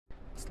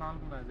अस्सलाम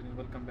वालेकुम नाज़रीन,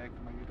 welcome back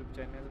to my YouTube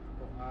channel.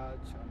 तो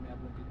आज मैं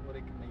आप लोगों की और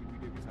एक नई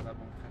वीडियो के साथ आप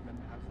लोगों की खिदमत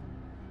में हाजिर हूँ।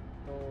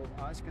 तो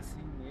आज का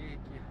सीन ये है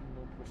कि हम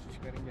लोग कोशिश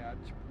करेंगे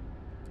आज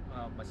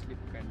मछली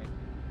पकड़ने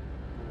की।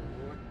 तो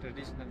वो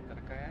ट्रेडिशनल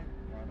तरीका है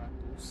हमारा,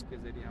 तो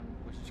उसके ज़रिए हम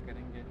कोशिश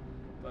करेंगे।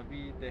 तो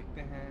अभी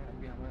देखते हैं,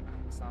 अभी हम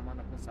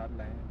सामान अपने साथ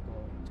लाए हैं,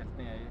 तो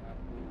चलते हैं।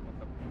 आपको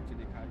मतलब नीचे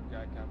दिखा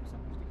जाके आप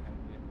सब कुछ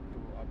दिखाएँगे,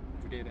 तो आप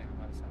जुड़े रहें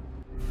हमारे साथ।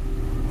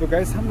 तो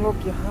गैस हम लोग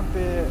यहाँ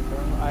पे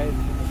आए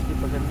थे मछली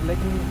पकड़ने,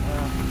 लेकिन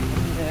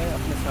हमने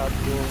अपने साथ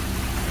जो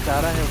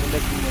चारा है वो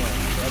लेके नहीं आए।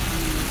 तो अभी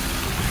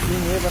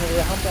सीन ये बन गया,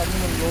 यहाँ पे अभी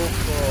हम लोग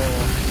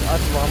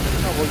आज वहाँ पर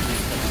ना वो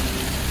यूज़ करें,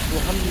 तो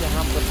हम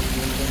यहाँ पर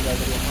ढूंढ देंगे।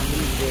 अगर यहाँ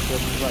मिल गए तो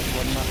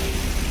वरना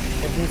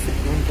कहीं से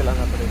ढूंढ के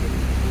लाना पड़ेगा,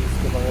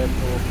 इसके बगैर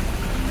तो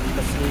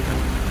मछली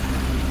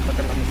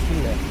पकड़ना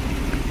मुश्किल है।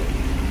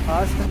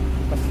 आज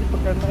मछली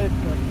पकड़ना एक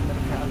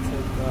मेरे ख्याल से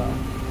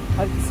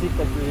हर किसी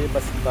का जो ये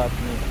बस की बात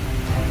नहीं है।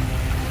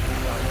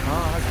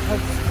 हाँ, आज हर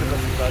किसी की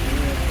बस की बात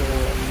नहीं है। तो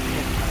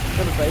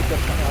चलो ट्राई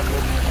करते हैं, आप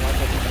लोग हमारे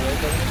साथ ट्राई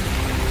करें।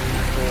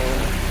 तो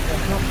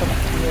यहाँ पर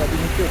अभी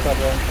नीचे उतर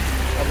रहे हैं,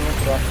 अब लोग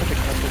रास्ता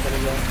दिखाते चले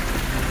जाए।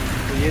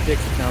 तो ये देख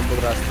सकते हैं आप लोग,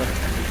 रास्ता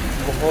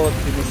बहुत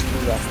ही मुश्किल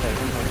रास्ता है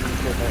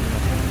नीचे उतरना।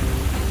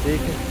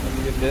 ठीक है, अब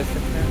ये देख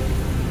सकते हैं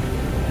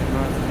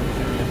यहाँ से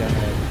नीचे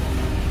जाना है।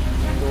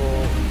 तो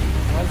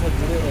हमारे साथ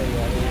जुड़े रहे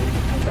यार।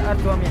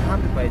 तो हम यहाँ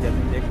पे पाए जाते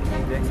हैं, देख सकते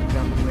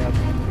हैं। मैं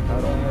आपको दिखा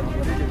रहा हूँ,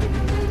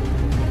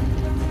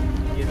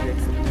 ये देख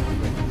सकते हैं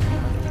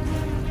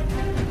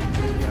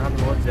यहाँ पे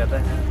बहुत ज़्यादा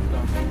है। तो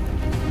यहाँ से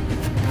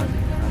दिखा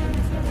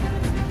देंगे सारा।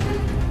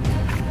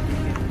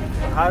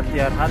 तो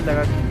हाथ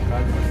लगा के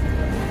निकाल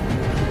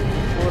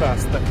वो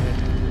रास्ता है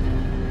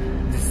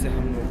जिससे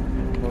हम लोग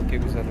होके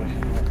गुजर रहे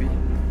हैं अभी।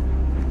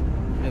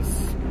 यस,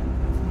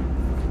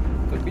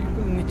 तो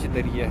बिल्कुल नीचे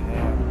दरिया है,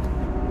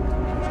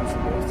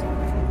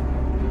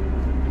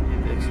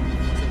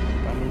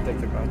 पानी तक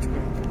आ चुका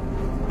है।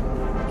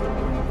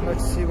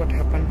 Let's see what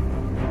happened.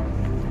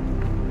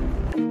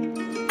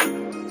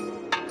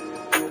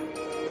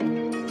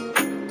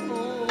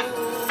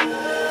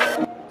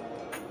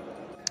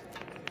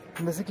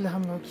 Basically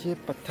हम लोग ये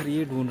पत्थर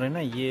ये ढूंढ रहे हैं ना,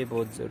 ये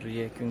बहुत ज़रूरी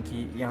है क्योंकि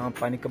यहाँ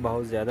पानी का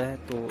बहाव ज़्यादा है।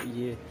 तो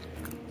ये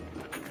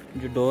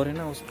जो डोर है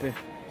ना, उस पर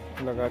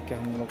लगा के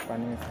हम लोग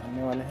पानी में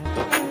फंसने वाले हैं।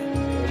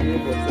 और ये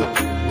बहुत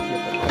ज़रूरी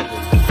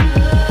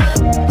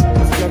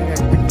है,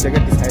 जगह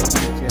डिसाइड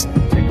की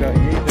जगह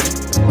ये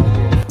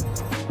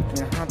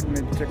यहाँ पे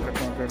मैं चेक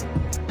करता हूँ। अगर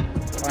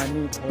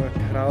पानी थोड़ा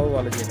ठहराव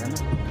वाला जगह ना,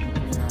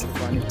 यहाँ पे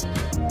पानी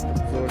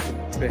जोर से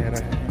बह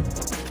रहा है,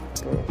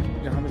 तो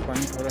जहाँ पे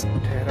पानी थोड़ा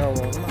ठहरा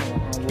हुआ हो ना,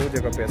 वहाँ वो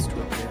जगह बेस्ट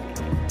होती है।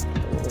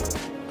 तो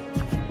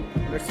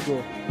लेट्स गो,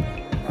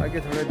 आगे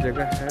थोड़ा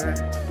जगह है,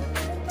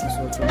 मैं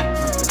सोच रहा हूँ।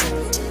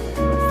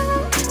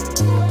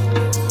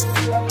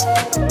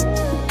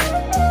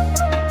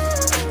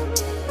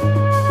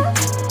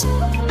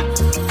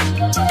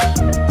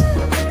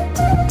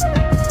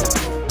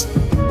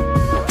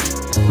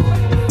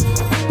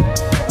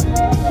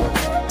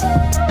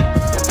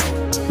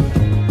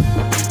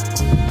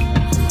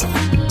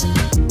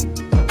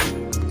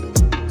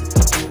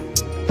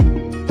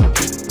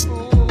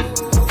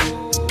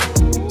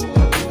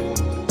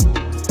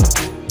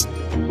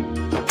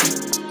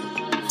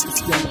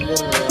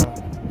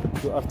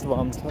 जो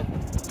अर्थवाम था,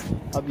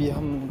 अभी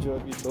हम जो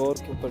अभी डोर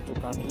के ऊपर जो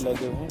कांटे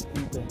लगे हुए हैं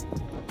उन पे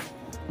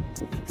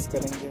फिक्स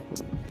करेंगे।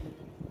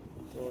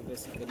 तो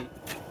बेसिकली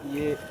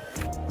ये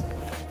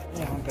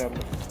यहाँ पे आप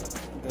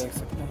देख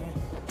सकते हैं,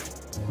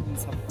 इन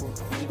सबको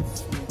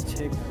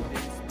 6 घंटे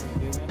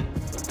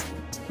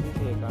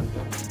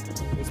कांटे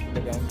इस पर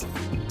लगाएंगे।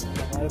 तो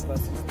हमारे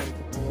पास इस तरह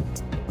के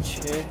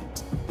 6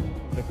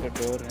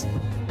 डोर हैं,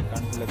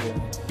 कांटे लगे हुए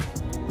हैं।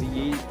 तो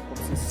यही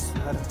प्रोसेस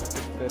हर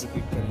पे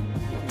रिपीट करेंगे।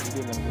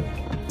 वीडियो बन गई,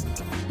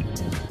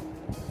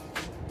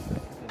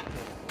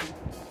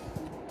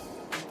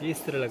 ये इस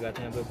तरह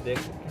लगाते हैं, आप देख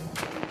सकते हैं।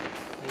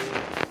 ये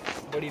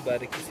बड़ी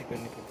बारीकी से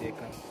करनी पड़ती है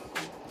काम।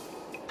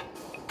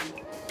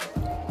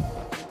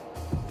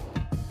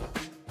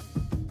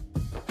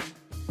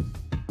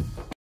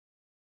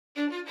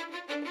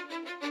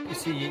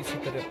 इसी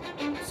तरह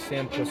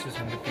सेम प्रोसेस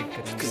हम रिपीट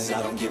करेंगे।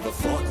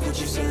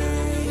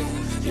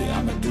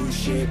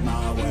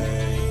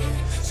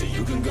 So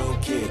you can go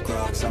kick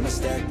rocks, I'ma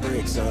stack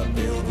bricks up,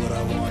 build what I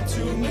want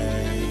to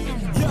make.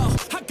 Yo,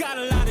 I got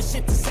a lot of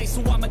shit to say,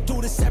 so I'ma do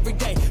this every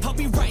day. I'll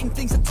be writing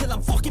things until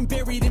I'm fucking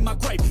buried in my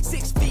grave.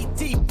 6 feet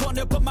deep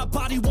under, but my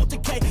body won't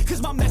decay.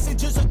 Cause my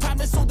messages are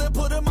timeless, so they'll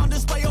put them on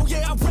display. Oh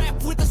yeah, I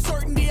rap with a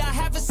certainty, I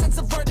have a sense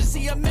of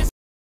urgency, a message.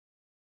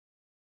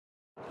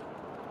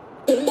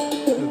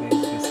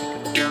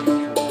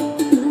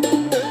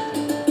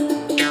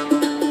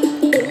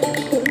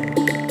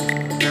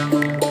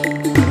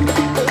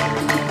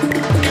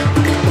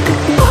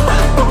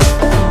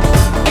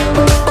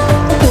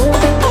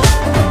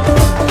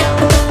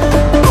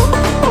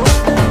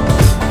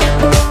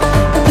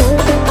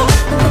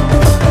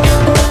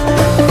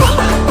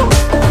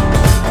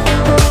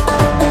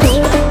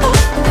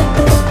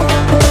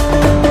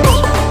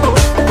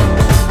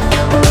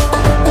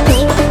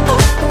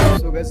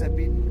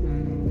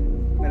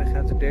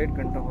 1.5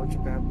 घंटा हो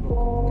चुका है हम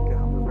लोग कि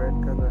हम लोग wait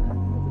कर रहे हैं,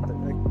 अभी तक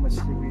एक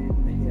मछली भी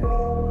नहीं आई है।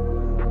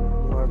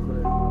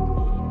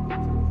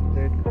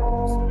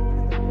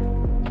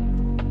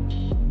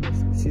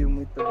 इसी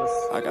उम्मीद पे बस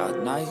I got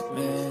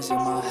nightmares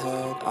in my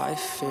head, I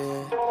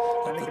fear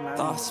that the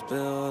thoughts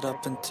build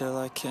up until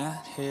I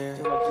can't hear,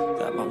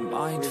 that my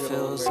mind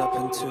fills up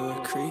into a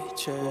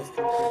creature,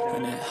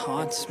 and it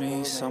haunts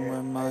me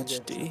somewhere much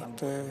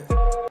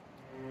deeper.